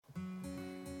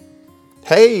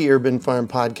Hey, Urban Farm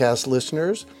Podcast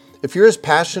listeners. If you're as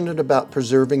passionate about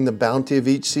preserving the bounty of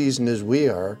each season as we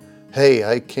are, hey,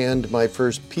 I canned my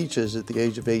first peaches at the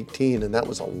age of 18, and that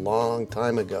was a long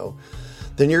time ago,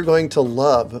 then you're going to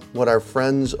love what our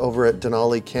friends over at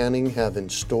Denali Canning have in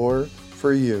store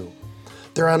for you.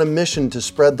 They're on a mission to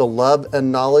spread the love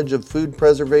and knowledge of food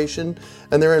preservation,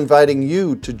 and they're inviting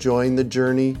you to join the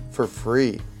journey for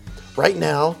free. Right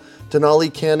now,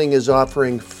 Denali Canning is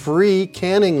offering free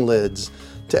canning lids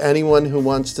to anyone who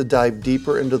wants to dive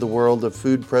deeper into the world of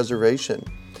food preservation.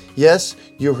 Yes,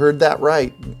 you heard that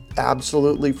right,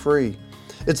 absolutely free.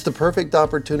 It's the perfect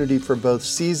opportunity for both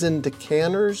seasoned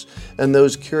canners and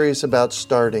those curious about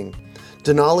starting.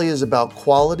 Denali is about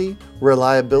quality,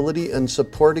 reliability, and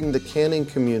supporting the canning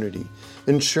community,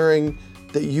 ensuring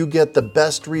that you get the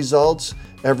best results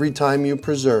every time you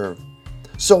preserve.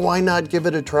 So why not give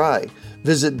it a try?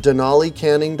 Visit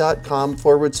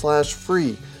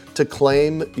denalicanning.com/free to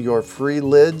claim your free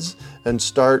lids and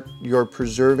start your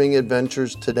preserving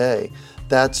adventures today.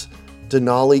 That's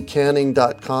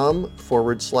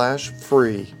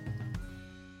denalicanning.com/free.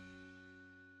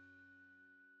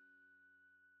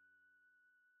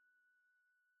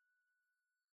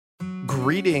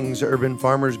 Greetings, urban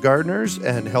farmers, gardeners,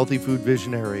 and healthy food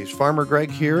visionaries. Farmer Greg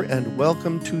here, and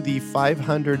welcome to the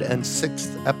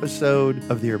 506th episode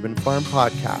of the Urban Farm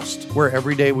Podcast, where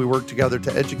every day we work together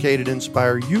to educate and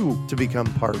inspire you to become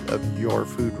part of your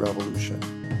food revolution.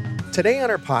 Today on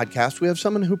our podcast, we have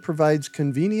someone who provides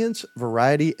convenience,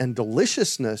 variety, and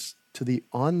deliciousness to the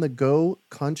on-the-go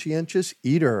conscientious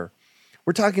eater.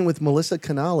 We're talking with Melissa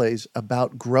Canales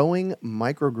about growing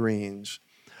microgreens.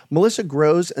 Melissa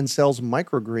grows and sells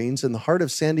microgreens in the heart of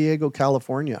San Diego,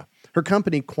 California. Her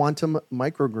company, Quantum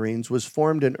Microgreens, was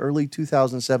formed in early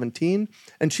 2017,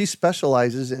 and she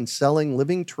specializes in selling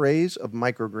living trays of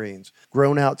microgreens,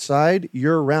 grown outside,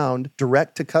 year-round,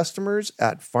 direct to customers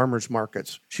at farmers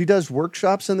markets. She does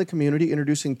workshops in the community,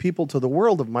 introducing people to the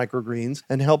world of microgreens,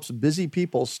 and helps busy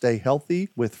people stay healthy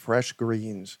with fresh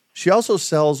greens. She also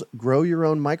sells Grow Your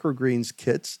Own Microgreens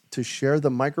kits to share the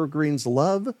microgreens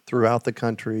love throughout the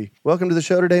country. Welcome to the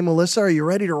show today, Melissa. Are you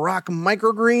ready to rock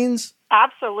microgreens?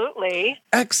 Absolutely.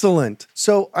 Excellent.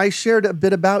 So I shared a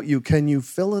bit about you. Can you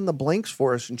fill in the blanks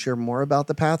for us and share more about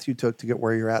the path you took to get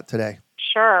where you're at today?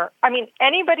 Sure. I mean,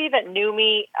 anybody that knew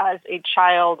me as a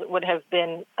child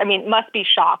must be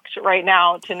shocked right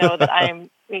now to know that I'm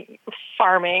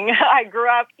farming. I grew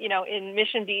up, in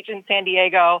Mission Beach in San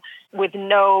Diego with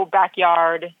no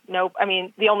backyard.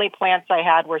 The only plants I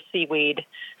had were seaweed,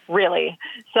 really.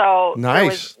 So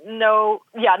nice. There was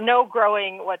no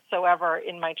growing whatsoever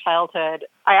in my childhood.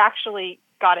 I actually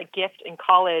got a gift in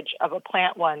college of a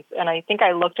plant once, and I think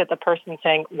I looked at the person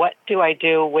saying, "What do I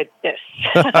do with this?"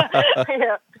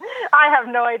 I have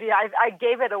no idea. I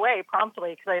gave it away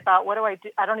promptly because I thought, what do I do?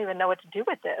 I don't even know what to do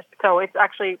with this. So it's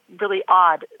actually really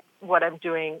odd what I'm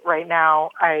doing right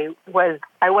now. I went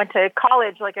to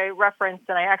college, like I referenced,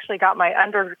 and I actually got my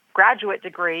undergraduate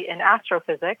degree in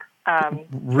astrophysics.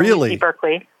 Really? From UC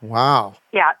Berkeley. Wow.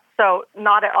 Yeah. So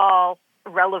not at all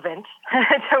relevant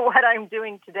to what I'm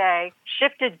doing today.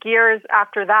 Shifted gears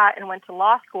after that and went to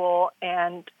law school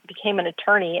and became an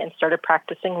attorney and started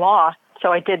practicing law.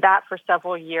 So I did that for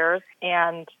several years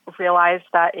and realized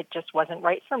that it just wasn't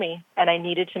right for me and I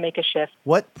needed to make a shift.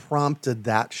 What prompted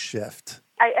that shift?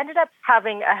 I ended up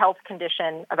having a health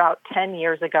condition about 10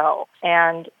 years ago.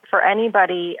 And for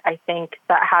anybody, I think,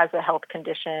 that has a health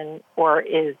condition or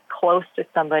is close to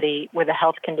somebody with a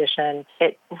health condition,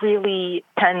 it really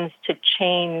tends to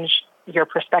change your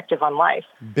perspective on life.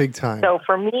 Big time. So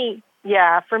for me,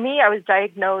 I was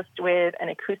diagnosed with an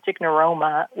acoustic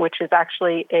neuroma, which is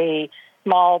actually a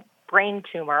small brain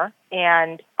tumor.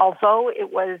 And although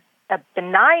it was a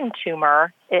benign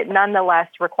tumor, it nonetheless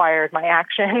required my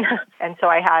action. And so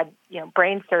I had,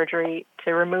 brain surgery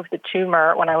to remove the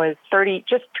tumor when I was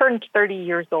just turned 30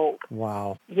 years old.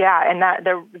 Wow. Yeah. And that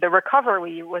the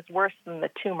recovery was worse than the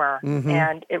tumor. Mm-hmm.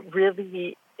 And it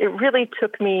really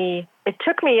took me a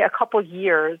couple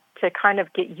years to kind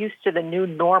of get used to the new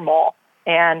normal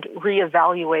and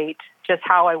reevaluate just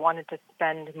how I wanted to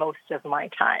spend most of my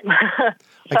time.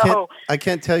 I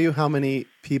can't tell you how many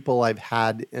people I've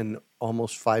had in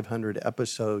almost 500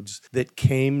 episodes that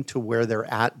came to where they're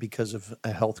at because of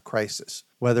a health crisis,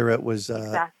 whether it was,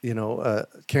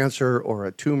 cancer or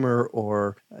a tumor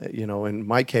or, in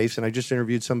my case, and I just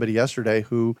interviewed somebody yesterday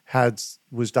who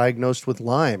was diagnosed with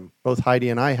Lyme. Both Heidi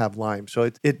and I have Lyme. So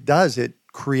it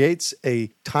creates a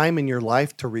time in your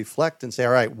life to reflect and say,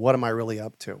 all right, what am I really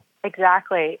up to?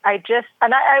 Exactly. I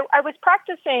was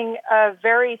practicing a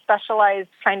very specialized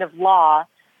kind of law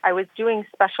I was doing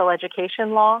special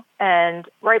education law. And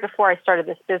right before I started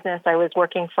this business, I was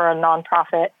working for a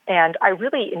nonprofit. And I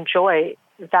really enjoy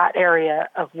that area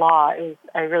of law.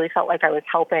 I really felt like I was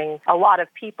helping a lot of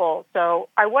people. So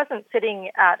I wasn't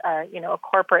sitting at a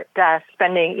corporate desk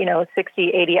spending, 60,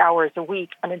 80 hours a week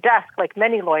on a desk like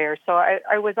many lawyers. So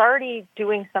I was already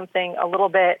doing something a little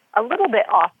bit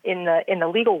off in the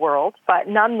legal world, but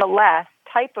nonetheless,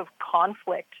 type of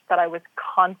conflict that I was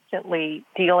constantly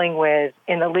dealing with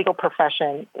in the legal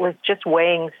profession was just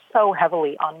weighing so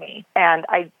heavily on me. And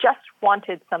I just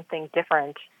wanted something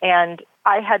different. And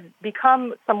I had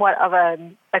become somewhat of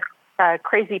a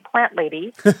crazy plant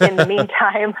lady in the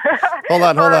meantime. Hold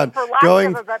on.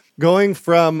 Going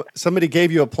from somebody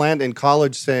gave you a plant in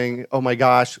college saying, oh my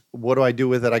gosh, what do I do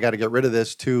with it? I got to get rid of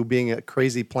this, to being a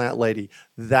crazy plant lady.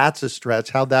 That's a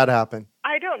stretch. How'd that happen?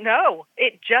 I don't know.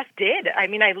 It just did. I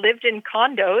mean, I lived in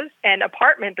condos and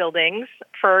apartment buildings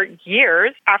for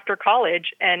years after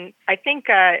college, and I think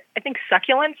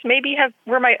succulents maybe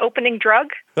were my opening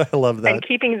drug. I love that. And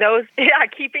keeping those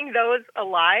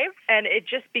alive, and it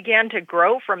just began to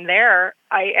grow from there.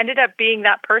 I ended up being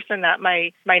that person that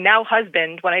my now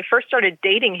husband, when I first started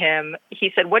dating him,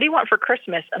 he said, "What do you want for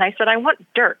Christmas?" And I said, "I want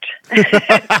dirt."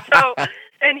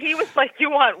 And he was like, "You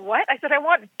want what?" I said, "I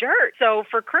want dirt." So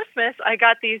for Christmas, I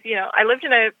got these, I lived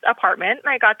in an apartment,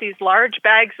 and I got these large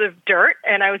bags of dirt,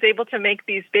 and I was able to make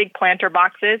these big planter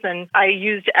boxes, and I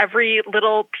used every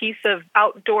little piece of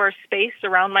outdoor space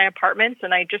around my apartments,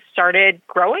 and I just started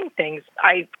growing things.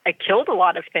 I killed a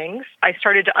lot of things. I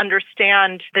started to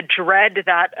understand the dread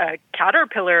that a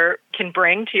caterpillar can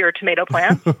bring to your tomato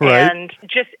plant. Right. And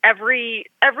just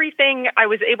everything I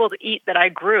was able to eat that I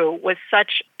grew was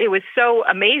so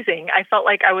amazing. I felt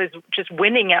like I was just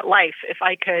winning at life if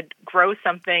I could grow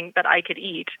something that I could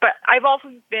eat. But I've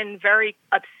also been very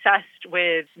obsessed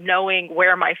with knowing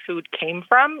where my food came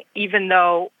from, even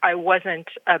though I wasn't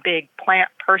a big plant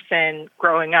person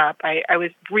growing up. I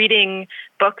was reading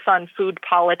books on food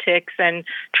politics and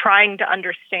trying to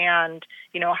understand,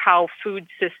 how food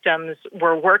systems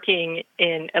were working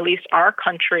in at least our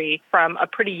country from a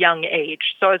pretty young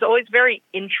age. So I was always very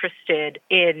interested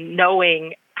in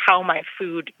knowing how my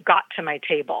food got to my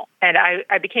table. And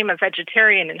I became a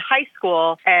vegetarian in high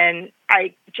school, and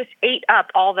I just ate up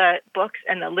all the books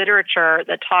and the literature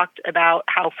that talked about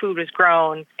how food was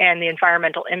grown and the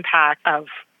environmental impact of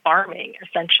farming,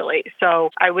 essentially. So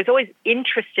I was always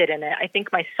interested in it. I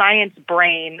think my science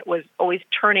brain was always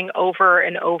turning over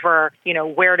and over,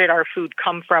 where did our food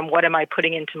come from? What am I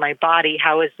putting into my body?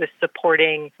 How is this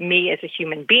supporting me as a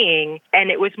human being? And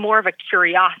it was more of a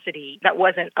curiosity that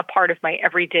wasn't a part of my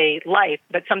everyday life,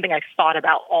 but something I thought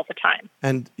about all the time.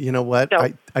 And you know what?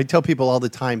 So, I tell people all the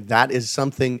time, that is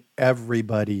something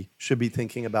everybody should be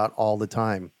thinking about all the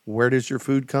time. Where does your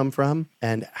food come from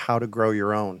and how to grow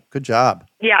your own? Good job.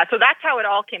 Yeah, so that's how it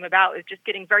all came about, is just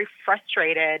getting very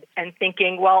frustrated and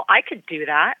thinking, well, I could do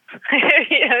that.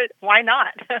 Why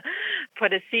not?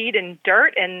 Put a seed in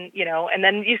dirt and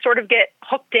then you sort of get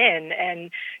hooked in,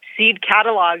 and seed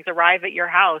catalogs arrive at your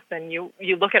house, and you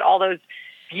look at all those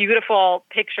beautiful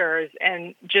pictures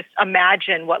and just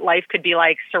imagine what life could be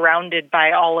like surrounded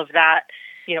by all of that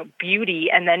beauty,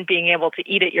 and then being able to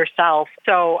eat it yourself.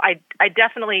 So I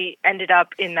definitely ended up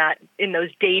in those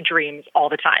daydreams all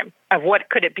the time of what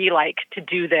could it be like to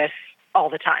do this all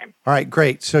the time. All right,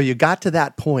 great. So you got to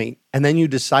that point, and then you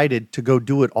decided to go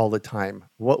do it all the time.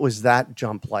 What was that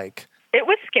jump like? It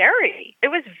was scary. It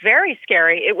was very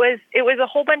scary. It was a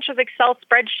whole bunch of Excel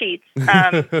spreadsheets,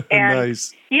 and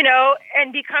nice.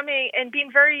 and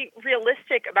being very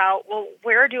realistic about, well,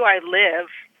 where do I live?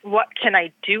 What can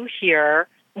I do here?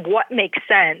 What makes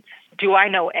sense? Do I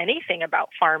know anything about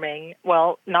farming?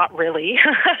 Well, not really.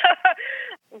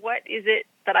 What is it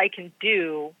that I can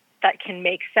do that can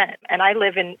make sense? And I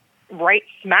live right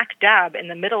smack dab in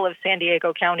the middle of San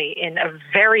Diego County in a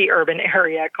very urban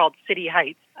area called City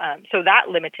Heights. So that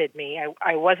limited me.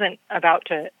 I wasn't about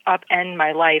to upend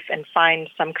my life and find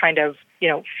some kind of,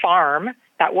 farm.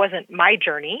 That wasn't my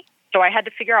journey. So I had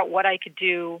to figure out what I could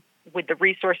do with the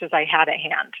resources I had at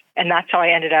hand. And that's how I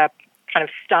ended up kind of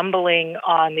stumbling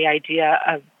on the idea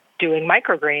of doing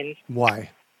microgreens. Why?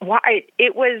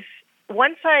 It was,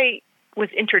 once I was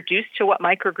introduced to what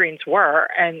microgreens were,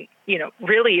 and,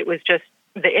 really it was just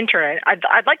the internet.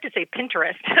 I'd like to say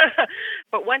Pinterest.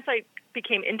 But once I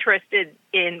became interested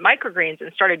in microgreens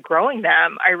and started growing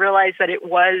them, I realized that it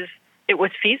was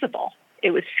feasible.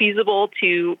 It was feasible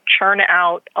to churn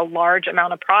out a large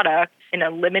amount of product in a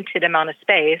limited amount of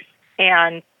space.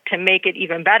 And to make it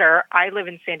even better, I live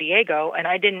in San Diego, and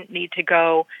I didn't need to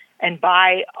go and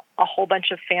buy a whole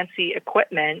bunch of fancy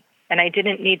equipment, and I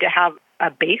didn't need to have a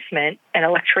basement and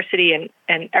electricity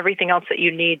and everything else that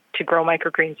you need to grow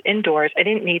microgreens indoors. I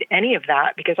didn't need any of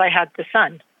that because I had the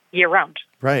sun year round.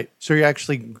 Right. So you're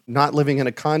actually not living in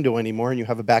a condo anymore and you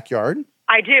have a backyard?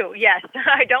 I do, yes.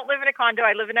 I don't live in a condo.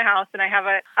 I live in a house, and I have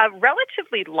a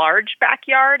relatively large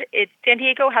backyard. San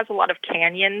Diego has a lot of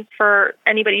canyons for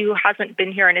anybody who hasn't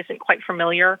been here and isn't quite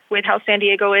familiar with how San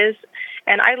Diego is.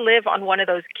 And I live on one of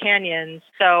those canyons,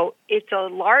 so it's a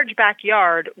large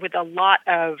backyard with a lot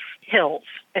of hills.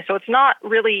 And so it's not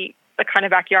really the kind of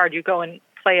backyard you go and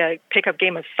play a pickup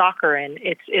game of soccer in.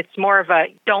 It's more of a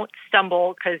don't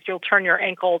stumble because you'll turn your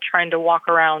ankle trying to walk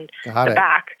around the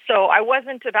back. So I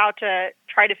wasn't about to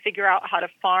try to figure out how to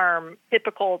farm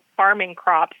typical farming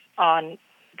crops on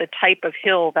the type of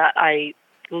hill that I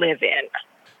live in.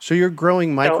 So you're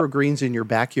growing microgreens in your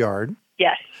backyard?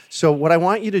 Yes. So what I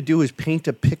want you to do is paint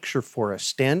a picture for us.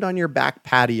 Stand on your back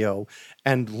patio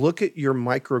and look at your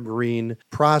microgreen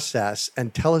process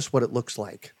and tell us what it looks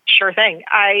like. Sure thing.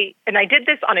 I did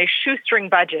this on a shoestring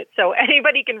budget, so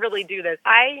anybody can really do this.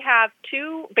 I have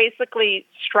two basically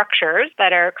structures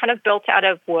that are kind of built out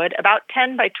of wood, about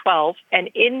 10 by 12. And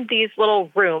in these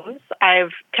little rooms,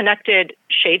 I've connected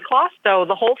shade cloth. So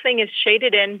the whole thing is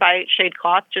shaded in by shade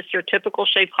cloth, just your typical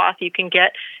shade cloth you can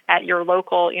get at your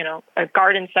local, a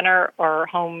garden center or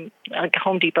Home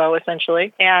Depot,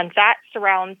 essentially. And that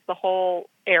surrounds the whole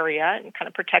area and kind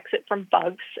of protects it from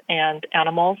bugs and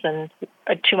animals and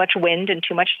too much wind and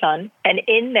too much sun. And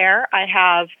in there, I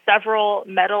have several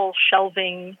metal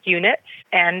shelving units,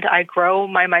 and I grow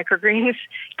my microgreens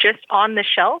just on the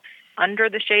shelf under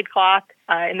the shade cloth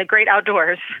in the great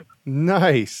outdoors.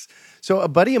 Nice. So a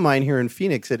buddy of mine here in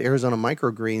Phoenix at Arizona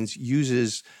Microgreens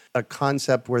uses a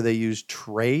concept where they use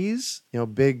trays,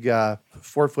 big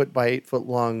 4 foot by 8 foot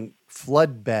long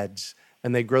flood beds.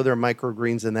 And they grow their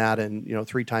microgreens in that, and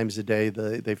 3 times a day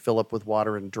they fill up with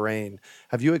water and drain.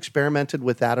 Have you experimented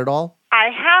with that at all? I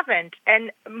haven't,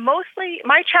 and mostly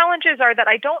my challenges are that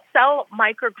I don't sell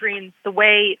microgreens the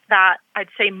way that I'd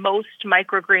say most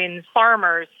microgreens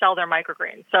farmers sell their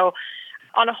microgreens. So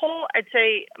on a whole, I'd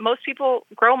say most people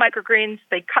grow microgreens,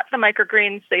 they cut the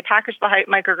microgreens, they package the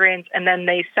microgreens, and then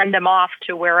they send them off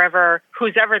to whoever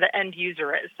the end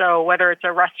user is. So whether it's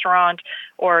a restaurant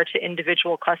or to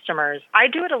individual customers. I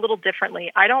do it a little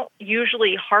differently. I don't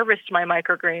usually harvest my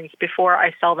microgreens before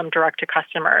I sell them direct to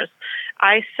customers.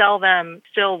 I sell them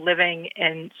still living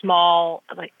in small,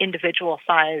 individual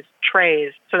size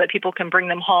trays so that people can bring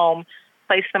them home,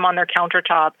 place them on their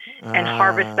countertop, and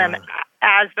harvest them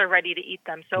as they're ready to eat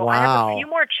them. So I have a few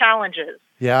more challenges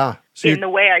in the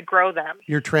way I grow them.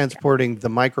 You're transporting the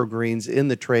microgreens in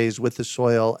the trays with the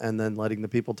soil and then letting the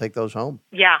people take those home.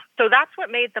 Yeah. So that's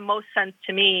what made the most sense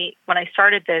to me when I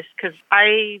started this, because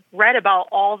I read about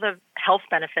all the health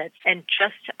benefits and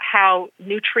just how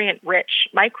nutrient-rich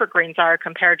microgreens are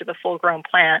compared to the full-grown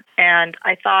plant. And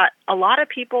I thought a lot of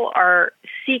people are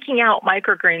seeking out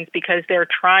microgreens because they're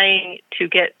trying to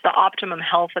get the optimum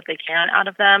health that they can out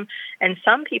of them. And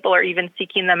some people are even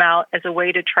seeking them out as a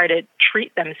way to try to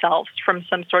treat themselves from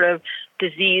some sort of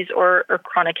disease or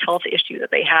chronic health issue that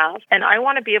they have. And I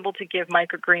want to be able to give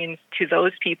microgreens to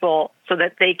those people so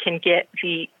that they can get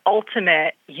the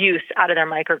ultimate use out of their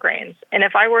microgreens. And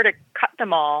if I were to cut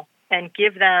them all and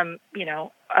give them,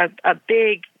 a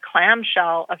big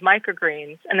clamshell of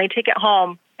microgreens, and they take it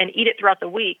home and eat it throughout the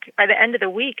week, by the end of the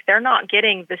week, they're not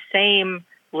getting the same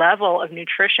level of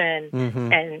nutrition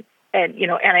and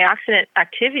antioxidant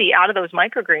activity out of those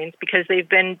microgreens because they've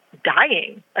been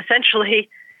dying essentially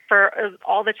for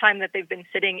all the time that they've been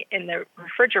sitting in the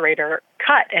refrigerator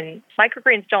cut. And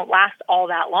microgreens don't last all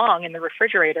that long in the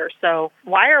refrigerator. So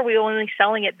why are we only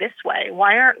selling it this way?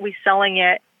 Why aren't we selling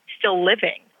it still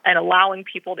living and allowing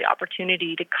people the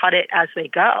opportunity to cut it as they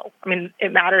go? I mean,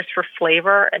 it matters for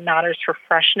flavor, it matters for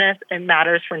freshness, it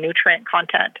matters for nutrient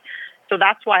content. So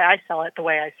that's why I sell it the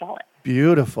way I sell it.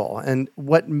 Beautiful. And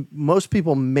what most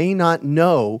people may not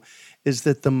know is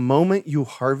that the moment you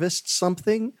harvest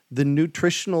something, the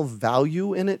nutritional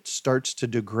value in it starts to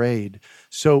degrade.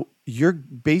 So you're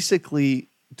basically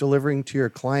delivering to your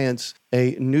clients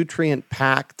a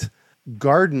nutrient-packed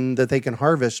garden that they can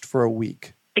harvest for a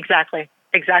week. Exactly.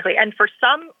 And for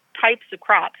some types of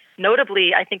crops,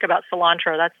 notably, I think about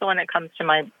cilantro, that's the one that comes to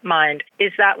my mind,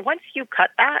 is that once you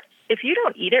cut that, if you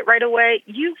don't eat it right away,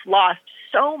 you've lost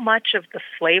so much of the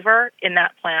flavor in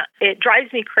that plant. It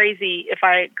drives me crazy if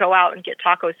I go out and get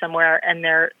tacos somewhere and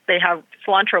they have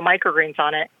cilantro microgreens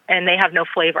on it and they have no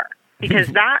flavor, because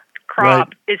that crop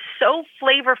is so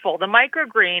flavorful. The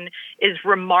microgreen is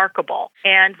remarkable.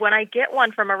 And when I get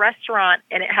one from a restaurant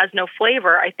and it has no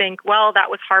flavor, I think, well, that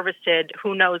was harvested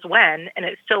who knows when, and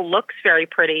it still looks very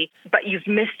pretty, but you've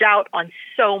missed out on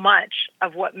so much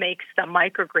of what makes the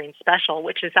microgreen special,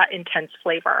 which is that intense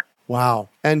flavor. Wow.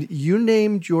 And you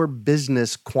named your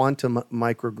business Quantum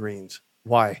Microgreens.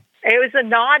 Why? It was a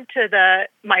nod to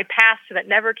my past that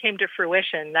never came to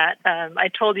fruition. That I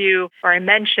told you, or I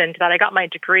mentioned, that I got my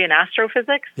degree in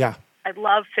astrophysics. Yeah. I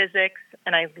love physics,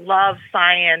 and I love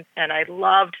science, and I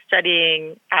loved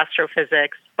studying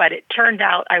astrophysics. But it turned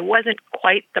out I wasn't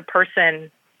quite the person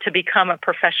to become a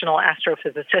professional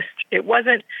astrophysicist. It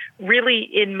wasn't really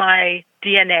in my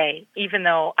DNA, even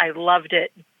though I loved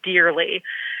it dearly.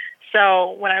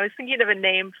 So when I was thinking of a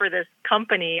name for this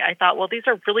company, I thought, well, these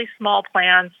are really small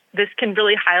plants. This can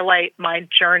really highlight my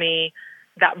journey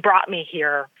that brought me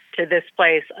here to this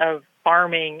place of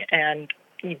farming and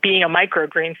being a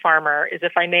microgreen farmer, is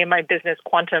if I name my business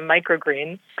Quantum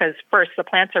Microgreens, because first, the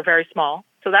plants are very small,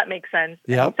 so that makes sense.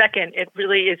 Yep. And second, it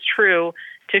really is true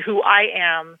to who I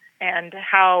am and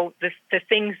how the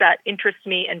things that interest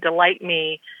me and delight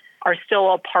me are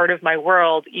still a part of my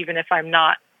world, even if I'm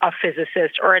not a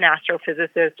physicist or an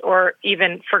astrophysicist, or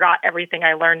even forgot everything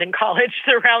I learned in college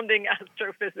surrounding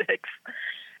astrophysics.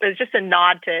 It's just a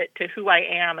nod to who I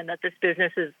am, and that this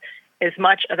business is as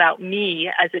much about me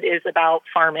as it is about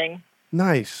farming.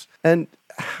 Nice. And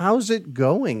how's it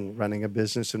going running a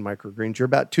business in microgreens? You're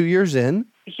about 2 years in.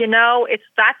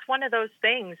 That's one of those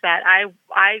things that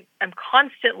I am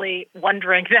constantly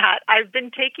wondering that. I've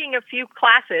been taking a few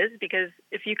classes because,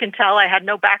 if you can tell, I had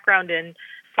no background in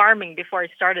farming before I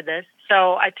started this.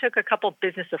 So I took a couple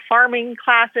business of farming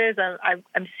classes.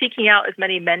 I'm seeking out as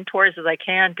many mentors as I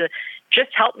can to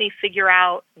just help me figure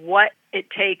out what it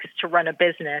takes to run a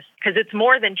business. Because it's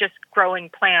more than just growing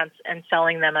plants and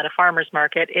selling them at a farmer's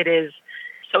market. It is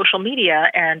social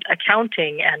media and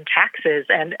accounting and taxes.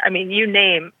 And I mean, you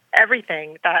name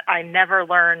everything that I never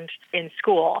learned in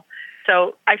school.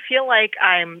 So I feel like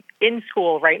I'm in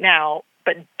school right now,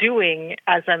 but doing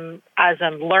as I'm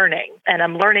learning. And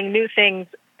I'm learning new things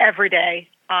every day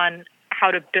on how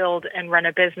to build and run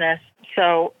a business.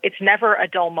 So it's never a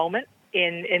dull moment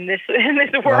in this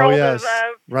world of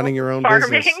running your own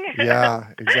farming. business. Yeah,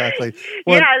 exactly.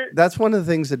 Well, that's one of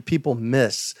the things that people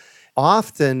miss.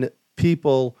 Often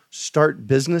people start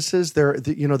businesses, they're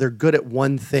good at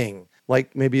one thing.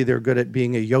 Like maybe they're good at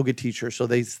being a yoga teacher, so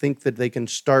they think that they can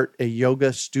start a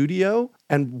yoga studio.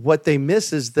 And what they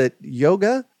miss is that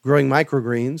yoga, growing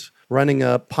microgreens, running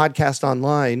a podcast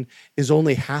online is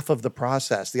only half of the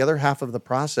process. The other half of the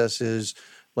process is,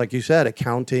 like you said,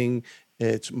 accounting,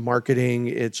 it's marketing,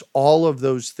 it's all of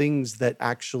those things that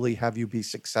actually have you be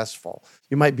successful.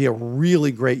 You might be a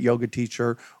really great yoga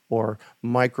teacher or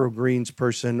microgreens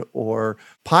person or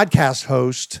podcast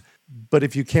host, but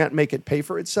if you can't make it pay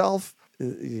for itself,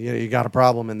 you got a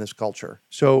problem in this culture.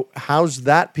 So how's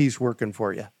that piece working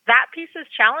for you? That piece is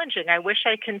challenging. I wish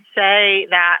I can say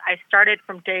that I started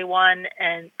from day one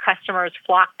and customers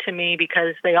flocked to me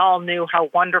because they all knew how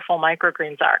wonderful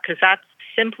microgreens are, because that's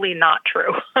simply not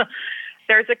true.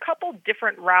 There's a couple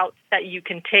different routes that you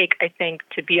can take, I think,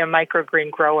 to be a microgreen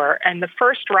grower. And the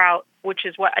first route, which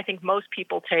is what I think most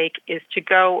people take, is to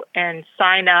go and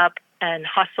sign up and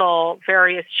hustle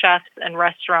various chefs and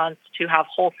restaurants to have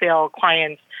wholesale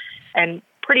clients and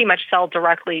pretty much sell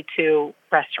directly to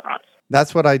restaurants.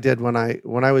 That's what I did when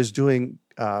I was doing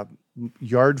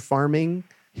yard farming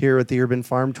here at the Urban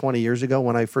Farm 20 years ago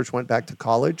when I first went back to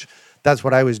college. That's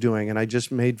what I was doing. And I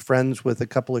just made friends with a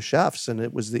couple of chefs, and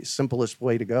it was the simplest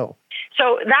way to go.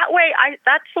 So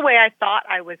that's the way I thought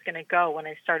I was going to go when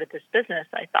I started this business.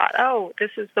 I thought, oh,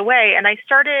 this is the way. And I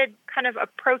started kind of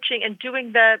approaching and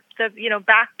doing the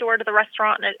back door to the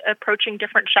restaurant and approaching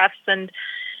different chefs.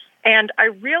 And I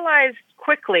realized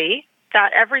quickly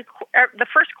that the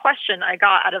first question I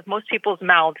got out of most people's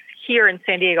mouths here in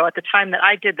San Diego at the time that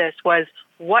I did this was,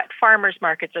 what farmers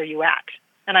markets are you at?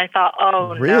 And I thought,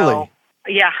 oh, really? No.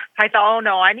 Yeah. I thought, oh,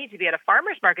 no, I need to be at a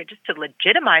farmer's market just to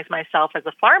legitimize myself as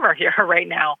a farmer here right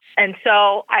now. And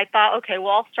so I thought, okay,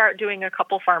 well, I'll start doing a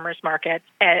couple farmer's markets,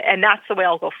 and that's the way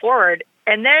I'll go forward.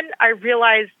 And then I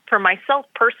realized for myself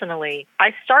personally,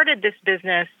 I started this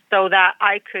business so that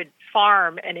I could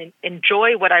farm and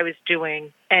enjoy what I was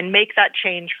doing and make that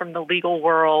change from the legal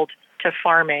world to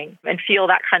farming and feel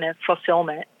that kind of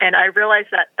fulfillment. And I realized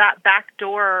that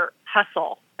backdoor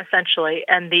hustle, essentially,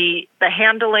 and the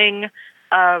handling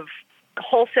of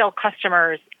wholesale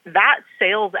customers, that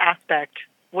sales aspect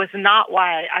was not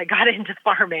why I got into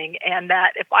farming. And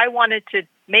that if I wanted to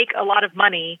make a lot of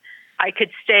money, I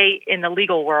could stay in the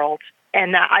legal world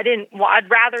And that I'd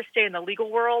rather stay in the legal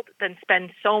world than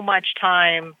spend so much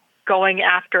time going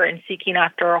after and seeking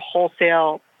after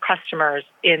wholesale customers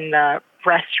in the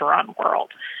restaurant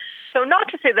world. So not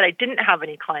to say that I didn't have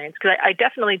any clients, because I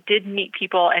definitely did meet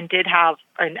people and do have,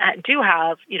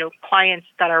 clients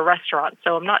that are restaurants.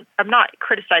 So I'm not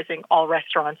criticizing all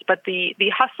restaurants, but the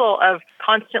hustle of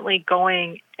constantly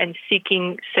going and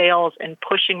seeking sales and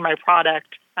pushing my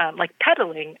product, like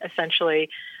peddling essentially,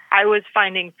 I was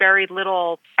finding very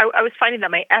little. I was finding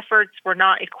that my efforts were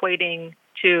not equating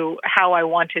to how I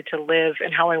wanted to live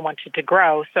and how I wanted to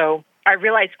grow. So I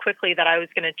realized quickly that I was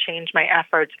going to change my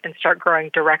efforts and start growing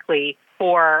directly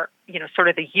for, sort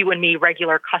of the you and me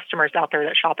regular customers out there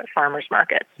that shop at farmers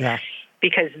markets. Yeah.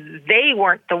 Because they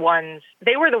were the ones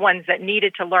that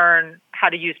needed to learn how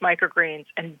to use microgreens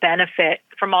and benefit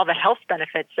from all the health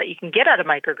benefits that you can get out of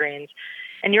microgreens.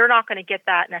 And you're not going to get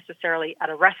that necessarily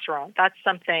at a restaurant. That's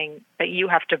something that you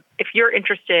have to, if you're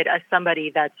interested as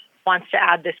somebody that wants to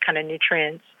add this kind of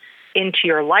nutrients into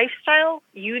your lifestyle,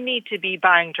 you need to be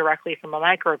buying directly from a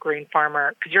microgreen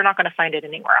farmer, because you're not going to find it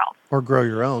anywhere else. Or grow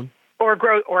your own. Or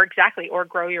grow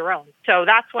your own. So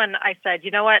that's when I said, you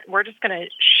know what, we're just going to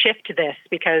shift this,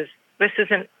 because this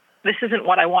isn't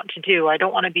what I want to do. I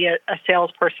don't want to be a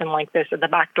salesperson like this at the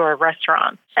back door of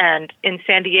restaurants. And in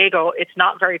San Diego, it's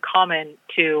not very common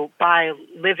to buy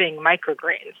living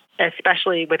microgreens,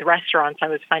 especially with restaurants. I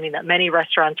was finding that many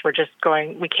restaurants were just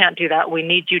going, we can't do that. We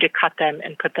need you to cut them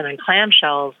and put them in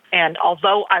clamshells. And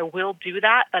although I will do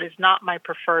that, that is not my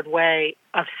preferred way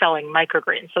of selling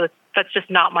microgreens. So that's just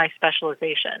not my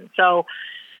specialization. So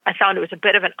I found it was a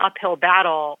bit of an uphill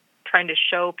battle trying to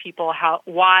show people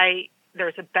why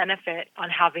there's a benefit on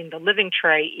having the living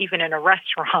tray, even in a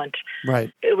restaurant. Right.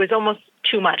 It was almost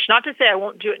too much. Not to say I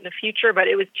won't do it in the future, but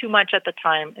it was too much at the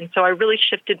time. And so I really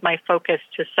shifted my focus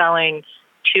to selling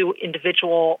to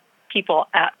individual people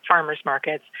at farmers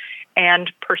markets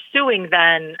and pursuing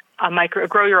then a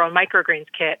grow your own microgreens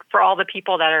kit for all the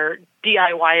people that are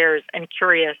DIYers and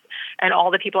curious, and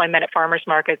all the people I met at farmers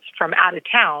markets from out of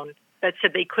town that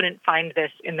said they couldn't find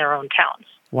this in their own towns.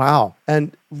 Wow.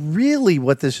 And really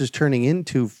what this is turning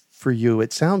into for you,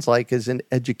 it sounds like, is an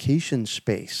education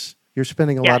space. You're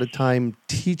spending a lot of time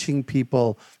teaching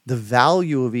people the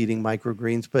value of eating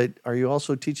microgreens, but are you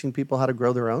also teaching people how to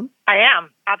grow their own? I am,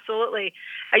 absolutely.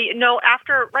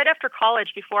 Right after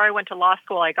college, before I went to law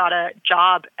school, I got a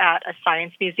job at a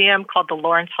science museum called the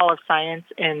Lawrence Hall of Science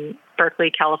in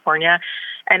Berkeley, California.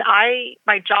 And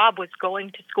my job was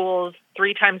going to schools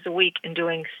 3 times a week and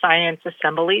doing science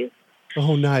assemblies.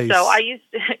 Oh, nice. So I used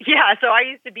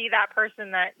to be that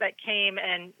person that came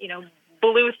and,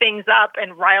 blew things up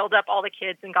and riled up all the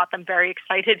kids and got them very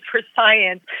excited for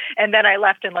science. And then I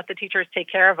left and let the teachers take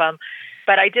care of them.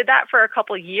 But I did that for a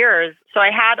couple of years. So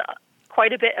I had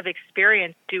quite a bit of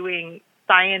experience doing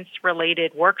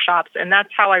science-related workshops. And that's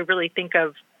how I really think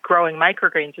of growing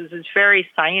microgreens. It's very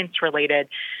science-related.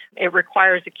 It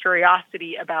requires a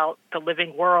curiosity about the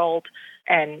living world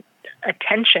and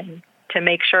attention to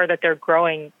make sure that they're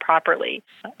growing properly.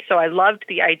 So I loved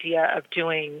the idea of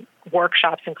doing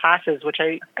workshops and classes, which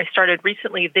I started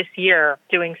recently this year,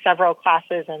 doing several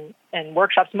classes and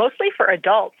workshops, mostly for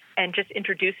adults, and just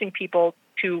introducing people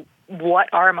to what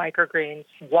are microgreens,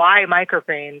 why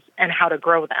microgreens, and how to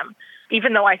grow them.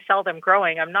 Even though I sell them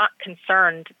growing, I'm not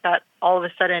concerned that all of a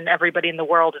sudden everybody in the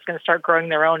world is going to start growing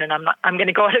their own and I'm going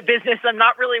to go out of business. I'm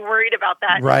not really worried about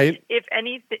that. Right. If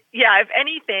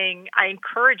anything, I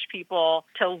encourage people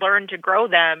to learn to grow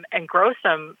them and grow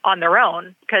some on their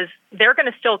own, because they're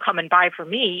going to still come and buy from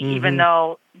me, even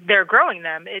though they're growing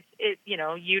them.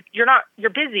 You're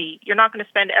busy. You're not going to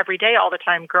spend every day all the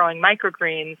time growing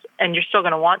microgreens, and you're still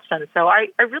going to want some. So I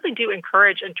really do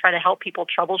encourage and try to help people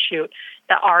troubleshoot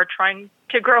that are trying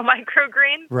to grow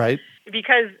microgreens. Right.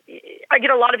 Because I get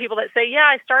a lot of people that say,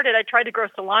 I tried to grow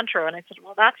cilantro. And I said,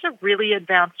 well, that's a really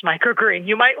advanced microgreen.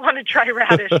 You might want to try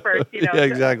radish first. Yeah,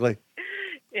 exactly.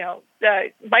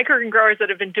 The microgreen growers that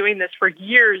have been doing this for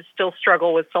years still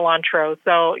struggle with cilantro.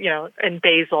 So, and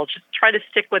basil, just try to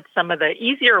stick with some of the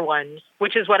easier ones,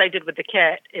 which is what I did with the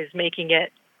kit, is making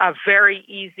it a very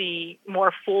easy,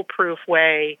 more foolproof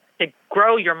way to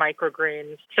grow your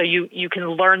microgreens, so you can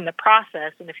learn the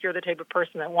process. And if you're the type of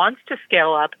person that wants to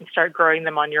scale up and start growing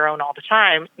them on your own all the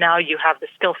time, now you have the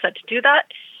skill set to do that.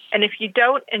 And if you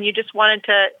don't, and you just wanted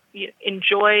to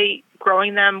enjoy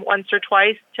growing them once or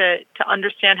twice to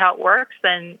understand how it works,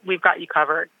 then we've got you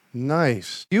covered.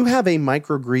 Nice. You have a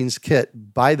microgreens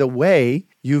kit. By the way,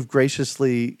 you've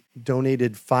graciously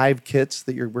donated 5 kits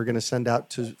that we're going to send out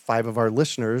to 5 of our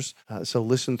listeners. So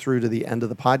listen through to the end of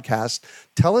the podcast.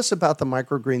 Tell us about the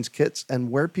microgreens kits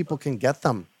and where people can get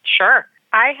them. Sure.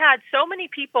 I had so many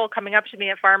people coming up to me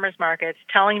at farmers markets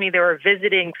telling me they were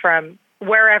visiting from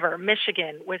wherever,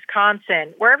 Michigan,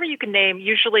 Wisconsin, wherever you can name,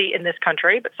 usually in this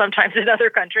country, but sometimes in other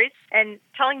countries, and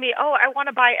telling me, oh, I want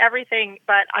to buy everything,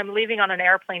 but I'm leaving on an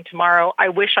airplane tomorrow. I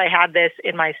wish I had this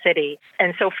in my city.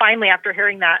 And so finally, after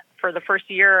hearing that for the first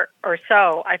year or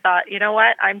so, I thought, you know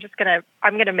what, I'm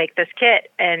going to make this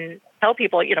kit and tell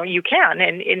people, you can,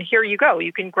 and here you go.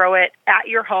 You can grow it at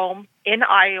your home in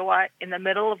Iowa in the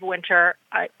middle of winter.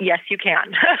 Yes, you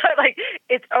can.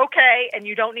 It's okay, and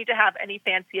you don't need to have any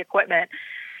fancy equipment.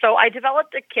 So I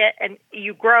developed a kit, and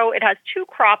it has 2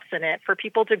 crops in it for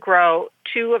people to grow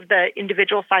 2 of the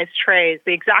individual size trays,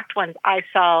 the exact ones I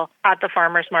sell at the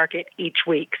farmer's market each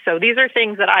week. So these are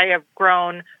things that I have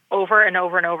grown over and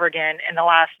over and over again in the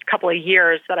last couple of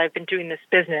years that I've been doing this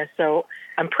business. So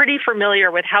I'm pretty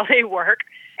familiar with how they work.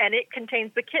 And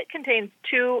the kit contains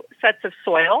 2 sets of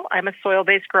soil. I'm a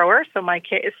soil-based grower, so my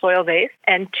kit is soil-based,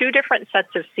 and 2 different sets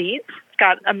of seeds. It's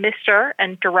got a mister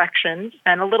and directions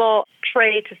and a little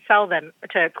tray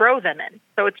to grow them in.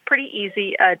 So it's pretty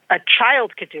easy. A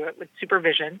child could do it with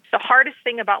supervision. The hardest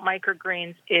thing about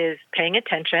microgreens is paying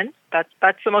attention.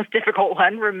 That's the most difficult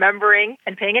one, remembering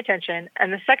and paying attention.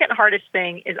 And the second hardest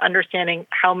thing is understanding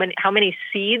how many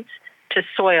seeds to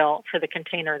soil for the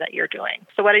container that you're doing.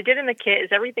 So what I did in the kit is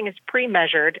everything is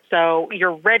pre-measured. So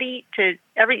you're ready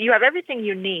you have everything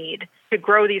you need to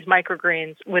grow these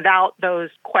microgreens without those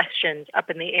questions up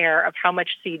in the air of how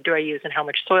much seed do I use and how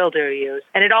much soil do I use.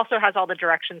 And it also has all the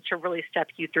directions to really step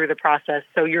you through the process,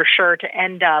 so you're sure to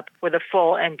end up with a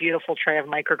full and beautiful tray of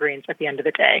microgreens at the end of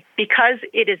the day. Because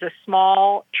it is a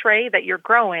small tray that you're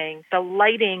growing, the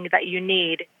lighting that you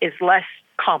need is less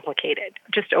complicated.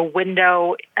 Just a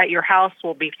window at your house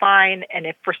will be fine. And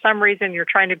if for some reason you're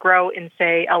trying to grow in,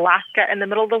 say, Alaska in the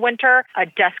middle of the winter, a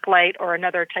desk light or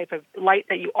another type of light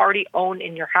that you already own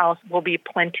in your house will be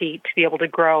plenty to be able to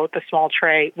grow the small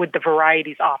tray with the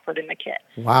varieties offered in the kit.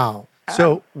 Wow.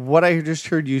 So what I just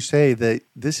heard you say, that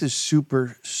this is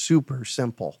super, super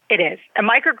simple. It is. And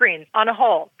microgreens, on a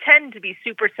whole, tend to be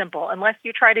super simple unless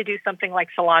you try to do something like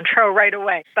cilantro right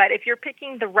away. But if you're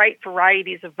picking the right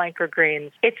varieties of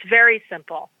microgreens, it's very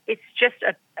simple. It's just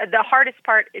the hardest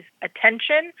part is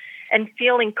attention and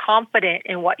feeling confident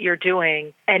in what you're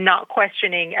doing and not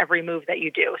questioning every move that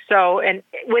you do. So, and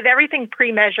with everything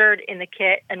pre-measured in the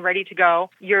kit and ready to go,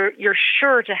 you're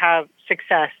sure to have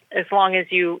success as long as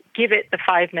you give it the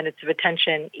 5 minutes of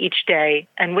attention each day.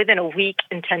 And within a week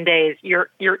and 10 days, you're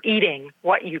eating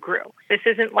what you grew. This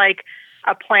isn't like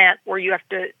a plant where you have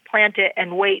to plant it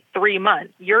and wait 3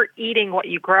 months. You're eating what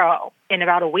you grow in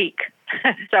about a week.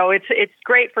 So it's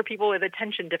great for people with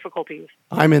attention difficulties.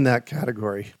 I'm in that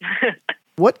category.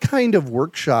 What kind of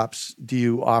workshops do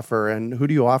you offer, and who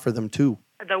do you offer them to?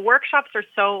 The workshops are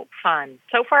so fun.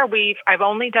 So far, I've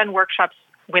only done workshops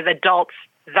with adults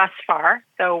thus far,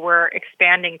 so we're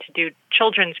expanding to do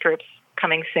children's groups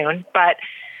coming soon. But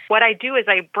what I do is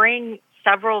I bring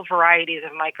several varieties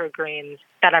of microgreens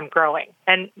that I'm growing.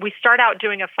 And we start out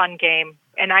doing a fun game,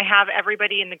 and I have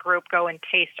everybody in the group go and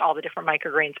taste all the different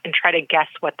microgreens and try to guess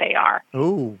what they are.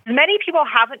 Ooh. Many people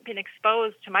haven't been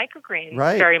exposed to microgreens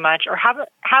very much, or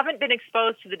haven't been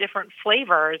exposed to the different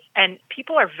flavors, and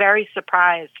people are very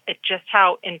surprised at just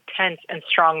how intense and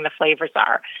strong the flavors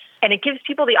are. And it gives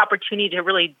people the opportunity to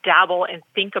really dabble and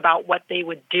think about what they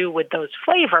would do with those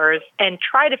flavors and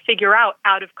try to figure out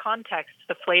of context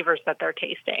the flavors that they're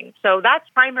tasting. So that's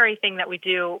the primary thing that we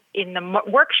do in the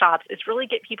workshops, is really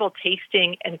get people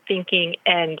tasting and thinking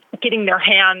and getting their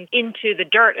hands into the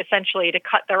dirt, essentially, to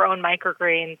cut their own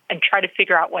microgreens and try to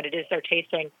figure out what it is they're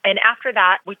tasting. And after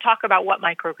that, we talk about what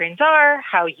microgreens are,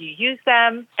 how you use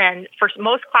them. And for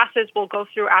most classes, we'll go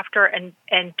through after and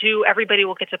everybody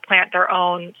will get to plant their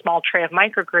own small tray of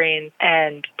microgreens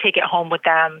and take it home with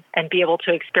them and be able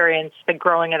to experience the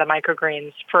growing of the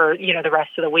microgreens for, the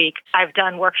rest of the week. I've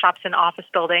done workshops in office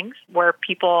buildings where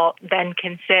people then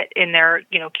can sit in their,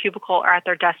 cubicle or at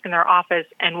their desk in their office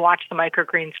and watch the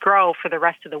microgreens grow for the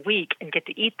rest of the week and get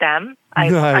to eat them.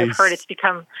 I've heard it's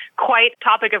become quite a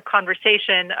topic of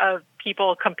conversation of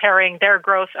people comparing their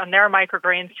growth on their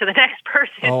microgreens to the next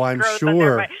person's growth sure. on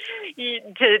their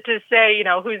to say,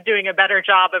 who's doing a better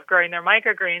job of growing their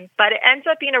microgreens. But it ends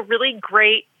up being a really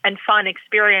great and fun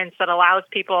experience that allows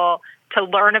people to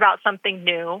learn about something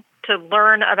new, to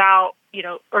learn about,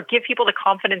 or give people the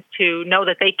confidence to know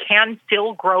that they can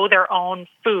still grow their own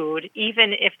food,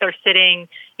 even if they're sitting,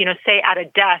 say at a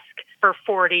desk for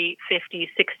 40, 50,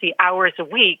 60 hours a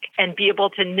week and be able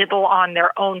to nibble on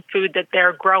their own food that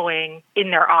they're growing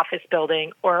in their office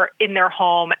building or in their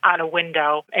home out a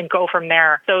window and go from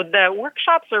there. So the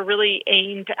workshops are really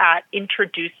aimed at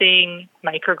introducing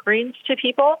microgreens to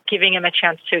people, giving them a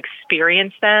chance to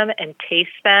experience them and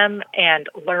taste them and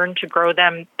learn to grow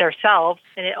them themselves.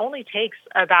 And it only takes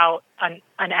about an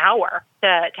hour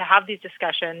to have these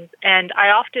discussions. And I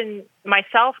often,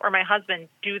 myself or my husband,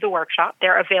 do the workshop.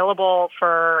 They're available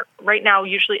for, right now,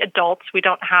 usually adults. We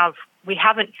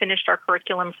haven't finished our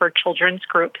curriculum for children's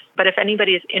groups. But if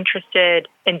anybody is interested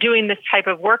in doing this type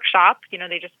of workshop,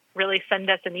 they just really send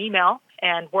us an email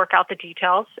and work out the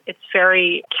details. It's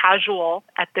very casual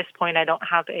at this point. I don't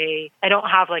have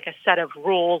like a set of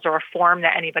rules or a form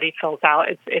that anybody fills out.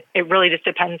 It really just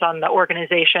depends on the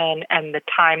organization and the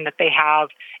time that they have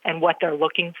and what they're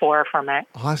looking for from it.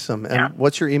 Awesome. And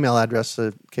what's your email address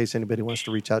in case anybody wants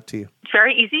to reach out to you? It's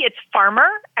very easy. It's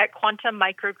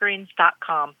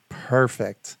farmer@quantummicrogreens.com.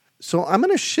 Perfect. So I'm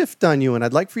going to shift on you, and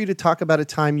I'd like for you to talk about a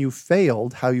time you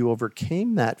failed, how you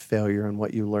overcame that failure, and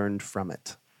what you learned from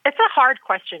it. It's a hard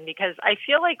question because I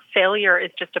feel like failure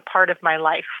is just a part of my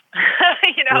life.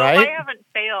 Right? If I haven't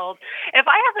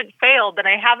failed, then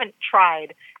I haven't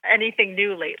tried anything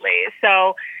new lately.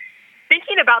 So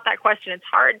thinking about that question, it's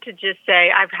hard to just say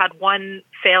I've had one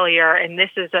failure and this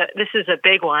is a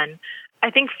big one. I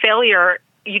think failure,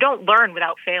 you don't learn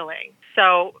without failing.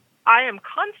 So I am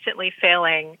constantly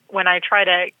failing when I try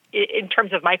to, in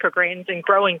terms of microgreens and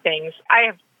growing things. I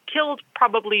have killed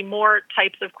probably more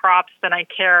types of crops than I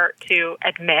care to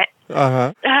admit.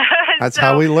 That's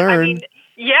how we learn.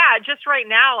 Just right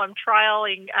now I'm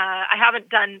trialing. I haven't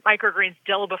done microgreens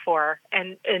dill before,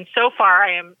 and so far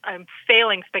I'm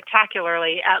failing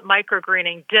spectacularly at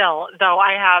microgreening dill. Though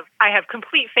I have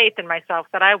complete faith in myself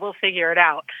that I will figure it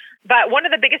out. But one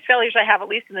of the biggest failures I have, at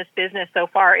least in this business so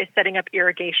far, is setting up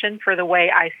irrigation for the way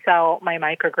I sell my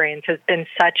microgreens. Has been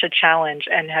such a challenge,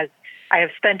 and I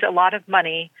have spent a lot of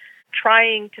money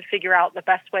trying to figure out the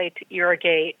best way to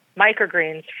irrigate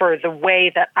microgreens for the way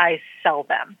that I sell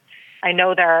them. I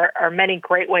know there are many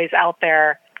great ways out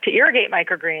there to irrigate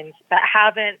microgreens that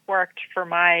haven't worked for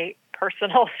my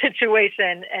personal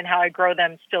situation and how I grow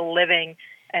them still living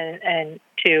and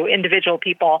to individual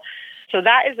people. So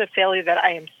that is a failure that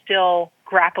I am still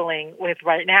grappling with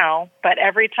right now. But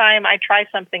every time I try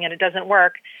something and it doesn't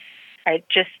work, I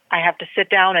have to sit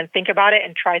down and think about it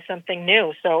and try something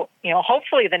new. So,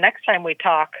 hopefully the next time we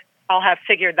talk, I'll have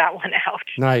figured that one out.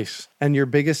 Nice. And your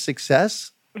biggest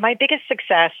success? My biggest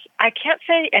success, I can't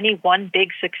say any one big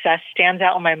success stands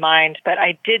out in my mind, but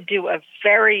I did do a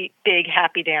very big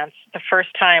happy dance the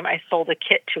first time I sold a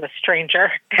kit to a stranger.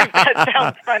 That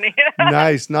sounds funny.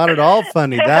 Nice. Not at all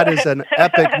funny. That is an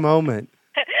epic moment.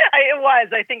 It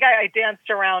was. I think I danced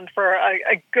around for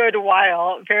a good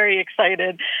while, very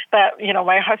excited that,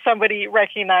 somebody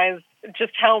recognized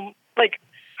just how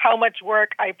much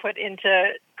work I put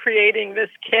into creating this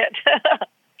kit.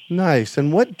 Nice.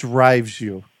 And what drives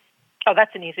you? Oh,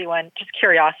 that's an easy one. Just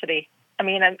curiosity. I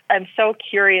mean, I'm so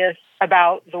curious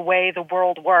about the way the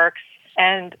world works,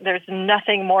 and there's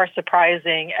nothing more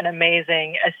surprising and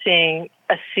amazing as seeing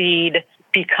a seed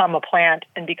become a plant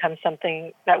and become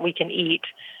something that we can eat.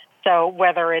 So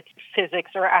whether it's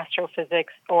physics or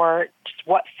astrophysics or just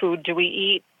what food do we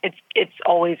eat, it's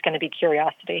always going to be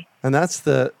curiosity. And that's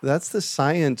the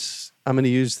science. I'm going to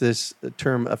use this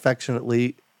term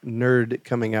affectionately, nerd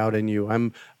coming out in you.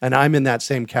 I'm in that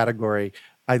same category.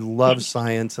 I love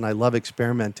science and I love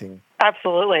experimenting.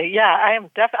 Absolutely. Yeah, I am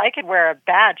I could wear a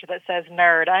badge that says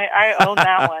nerd. I own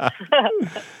that one.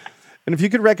 And if you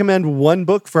could recommend one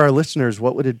book for our listeners,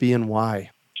 what would it be and why?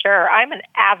 Sure. I'm an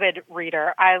avid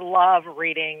reader. I love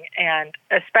reading, and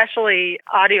especially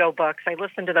audiobooks. I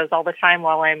listen to those all the time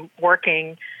while I'm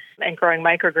working and growing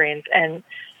microgreens. And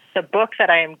the book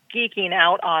that I am geeking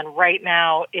out on right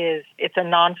now it's a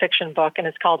nonfiction book, and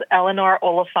it's called Eleanor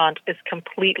Oliphant is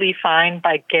Completely Fine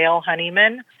by Gail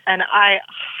Honeyman. And I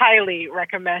highly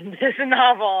recommend this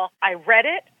novel. I read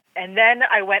it, and then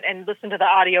I went and listened to the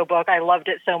audiobook. I loved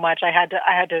it so much. I had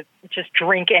to just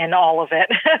drink in all of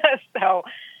it. So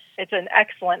it's an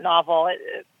excellent novel.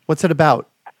 What's it about?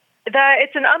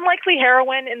 It's an unlikely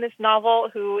heroine in this novel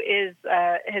who has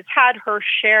had her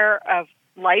share of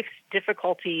life's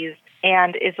difficulties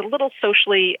and is a lot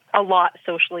socially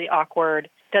awkward,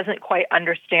 doesn't quite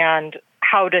understand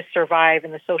how to survive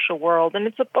in the social world. And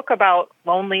it's a book about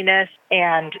loneliness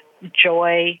and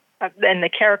joy. And the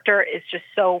character is just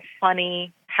so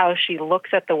funny, how she looks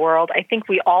at the world. I think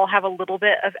we all have a little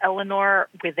bit of Eleanor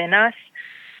within us.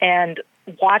 And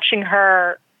watching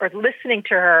her or listening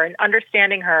to her and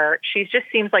understanding her, she just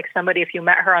seems like somebody, if you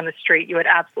met her on the street, you would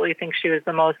absolutely think she was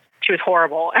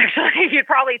horrible. Actually, you'd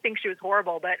probably think she was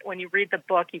horrible. But when you read the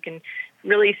book, you can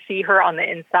really see her on the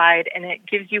inside, and it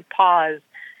gives you pause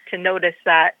to notice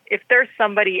that if there's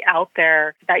somebody out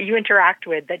there that you interact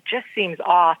with that just seems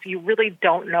off, you really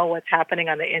don't know what's happening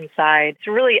on the inside. It's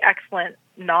a really excellent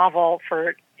novel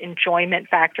for enjoyment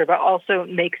factor, but also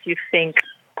makes you think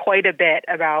quite a bit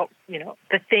about,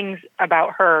 the things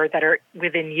about her that are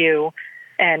within you,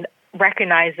 and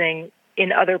recognizing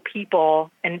in other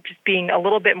people and just being a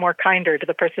little bit more kinder to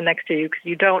the person next to you, because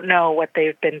you don't know what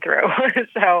they've been through.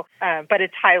 But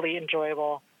it's highly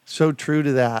enjoyable. So true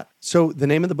to that. So the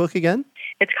name of the book again?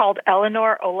 It's called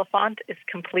Eleanor Oliphant is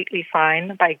Completely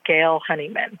Fine by Gail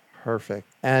Honeyman. Perfect.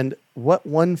 And what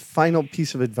one final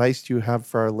piece of advice do you have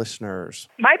for our listeners?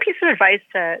 My piece of advice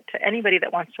to anybody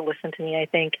that wants to listen to me, I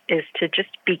think, is to just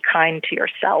be kind to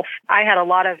yourself. I had a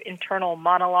lot of internal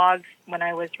monologues when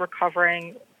I was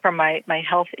recovering from my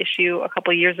health issue a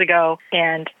couple of years ago,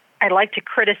 and I like to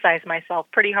criticize myself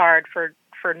pretty hard for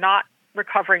not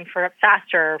recovering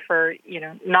faster, for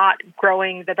not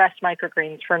growing the best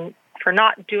microgreens, for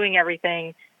not doing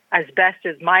everything as best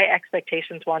as my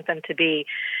expectations want them to be.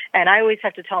 And I always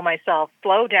have to tell myself,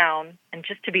 slow down, and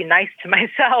just to be nice to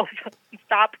myself.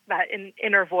 Stop that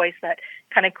inner voice that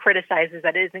kind of criticizes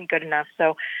that isn't good enough.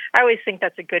 So I always think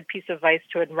that's a good piece of advice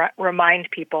to remind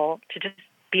people to just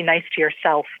be nice to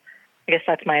yourself. I guess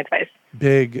that's my advice.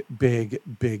 Big, big,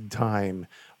 big time.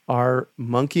 Our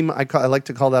monkey, I like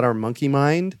to call that our monkey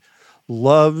mind,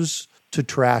 loves to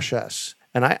trash us.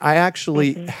 And I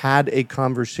actually had a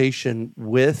conversation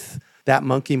with that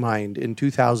monkey mind in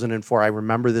 2004. I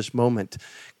remember this moment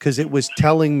because it was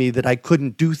telling me that I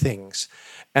couldn't do things.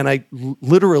 And I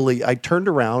turned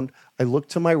around, I looked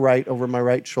to my right, over my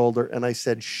right shoulder, and I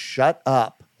said, shut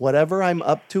up. Whatever I'm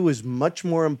up to is much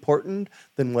more important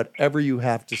than whatever you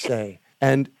have to say.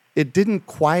 And it didn't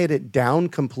quiet it down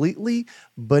completely,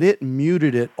 but it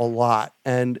muted it a lot.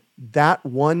 And that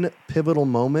one pivotal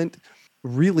moment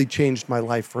really changed my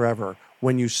life forever,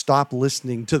 when you stop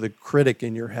listening to the critic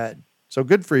in your head. So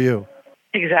good for you.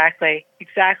 Exactly.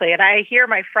 And I hear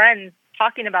my friends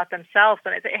talking about themselves,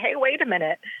 and I say, hey, wait a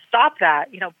minute, stop that.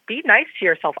 Be nice to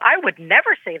yourself. I would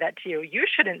never say that to you. You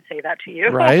shouldn't say that to you.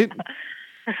 Right?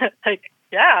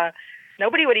 Yeah.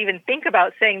 Nobody would even think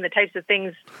about saying the types of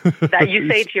things that you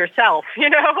say to yourself,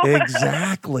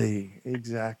 Exactly.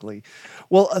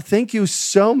 Well, thank you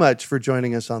so much for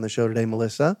joining us on the show today,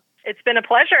 Melissa. It's been a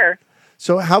pleasure.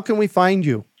 So how can we find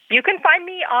you? You can find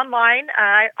me online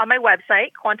on my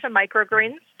website,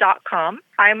 quantummicrogreens.com.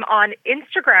 I'm on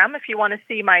Instagram if you want to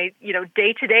see my,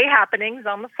 day-to-day happenings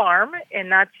on the farm,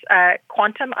 and that's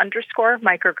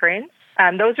quantum_microgreens.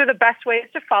 Those are the best ways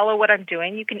to follow what I'm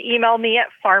doing. You can email me at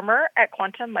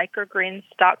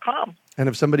farmer@quantummicrogreens.com. And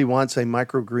if somebody wants a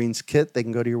microgreens kit, they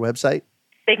can go to your website?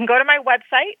 They can go to my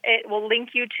website. It will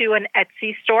link you to an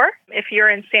Etsy store. If you're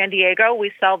in San Diego,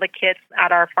 we sell the kits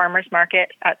at our farmers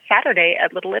market at Saturday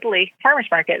at Little Italy Farmers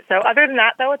Market. So other than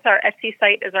that, though, it's our Etsy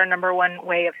site is our number one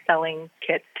way of selling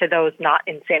kits to those not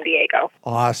in San Diego.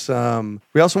 Awesome.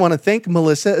 We also want to thank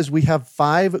Melissa, as we have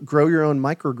 5 Grow Your Own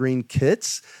Microgreen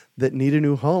kits that need a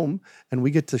new home, and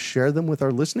we get to share them with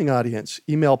our listening audience.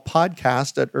 Email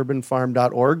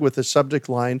podcast@urbanfarm.org with the subject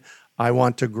line, I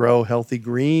want to grow healthy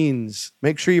greens.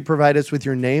 Make sure you provide us with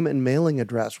your name and mailing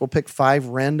address. We'll pick 5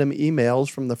 random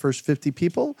emails from the first 50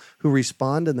 people who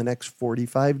respond in the next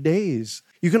 45 days.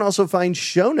 You can also find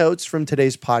show notes from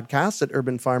today's podcast at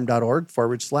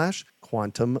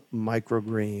urbanfarm.org/quantum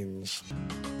microgreens.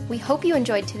 We hope you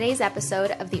enjoyed today's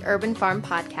episode of the Urban Farm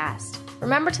Podcast.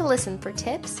 Remember to listen for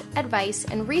tips, advice,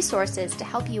 and resources to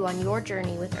help you on your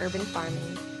journey with urban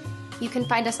farming. You can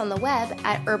find us on the web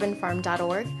at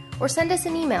urbanfarm.org or send us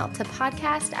an email to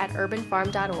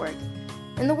podcast@urbanfarm.org.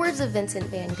 In the words of Vincent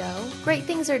van Gogh, great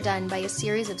things are done by a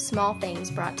series of small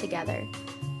things brought together.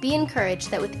 Be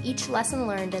encouraged that with each lesson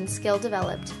learned and skill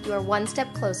developed, you are one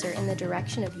step closer in the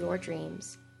direction of your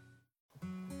dreams.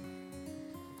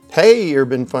 Hey,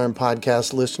 Urban Farm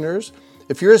Podcast listeners.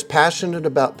 If you're as passionate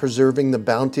about preserving the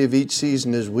bounty of each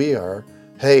season as we are,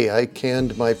 hey, I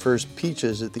canned my first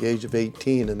peaches at the age of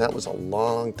 18, and that was a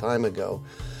long time ago,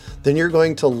 then you're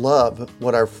going to love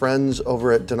what our friends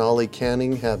over at Denali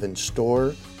Canning have in store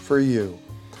for you.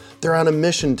 They're on a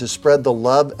mission to spread the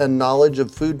love and knowledge of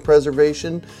food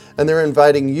preservation, and they're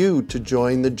inviting you to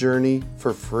join the journey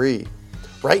for free.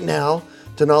 Right now,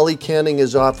 Denali Canning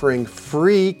is offering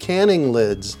free canning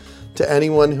lids to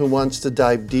anyone who wants to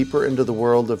dive deeper into the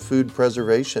world of food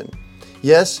preservation.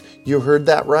 Yes, you heard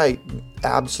that right,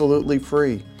 absolutely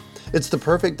free. It's the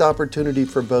perfect opportunity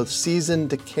for both seasoned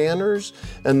decanters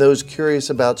and those curious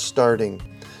about starting.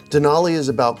 Denali is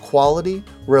about quality,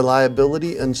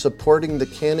 reliability, and supporting the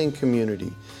canning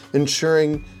community,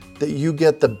 ensuring that you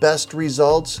get the best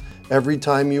results every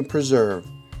time you preserve.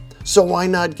 So why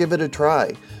not give it a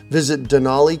try? Visit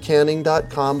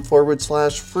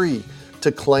denalicanning.com/free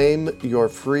to claim your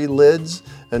free lids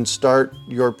and start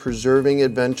your preserving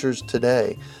adventures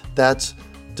today. That's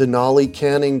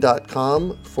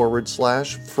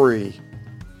denalicanning.com/free.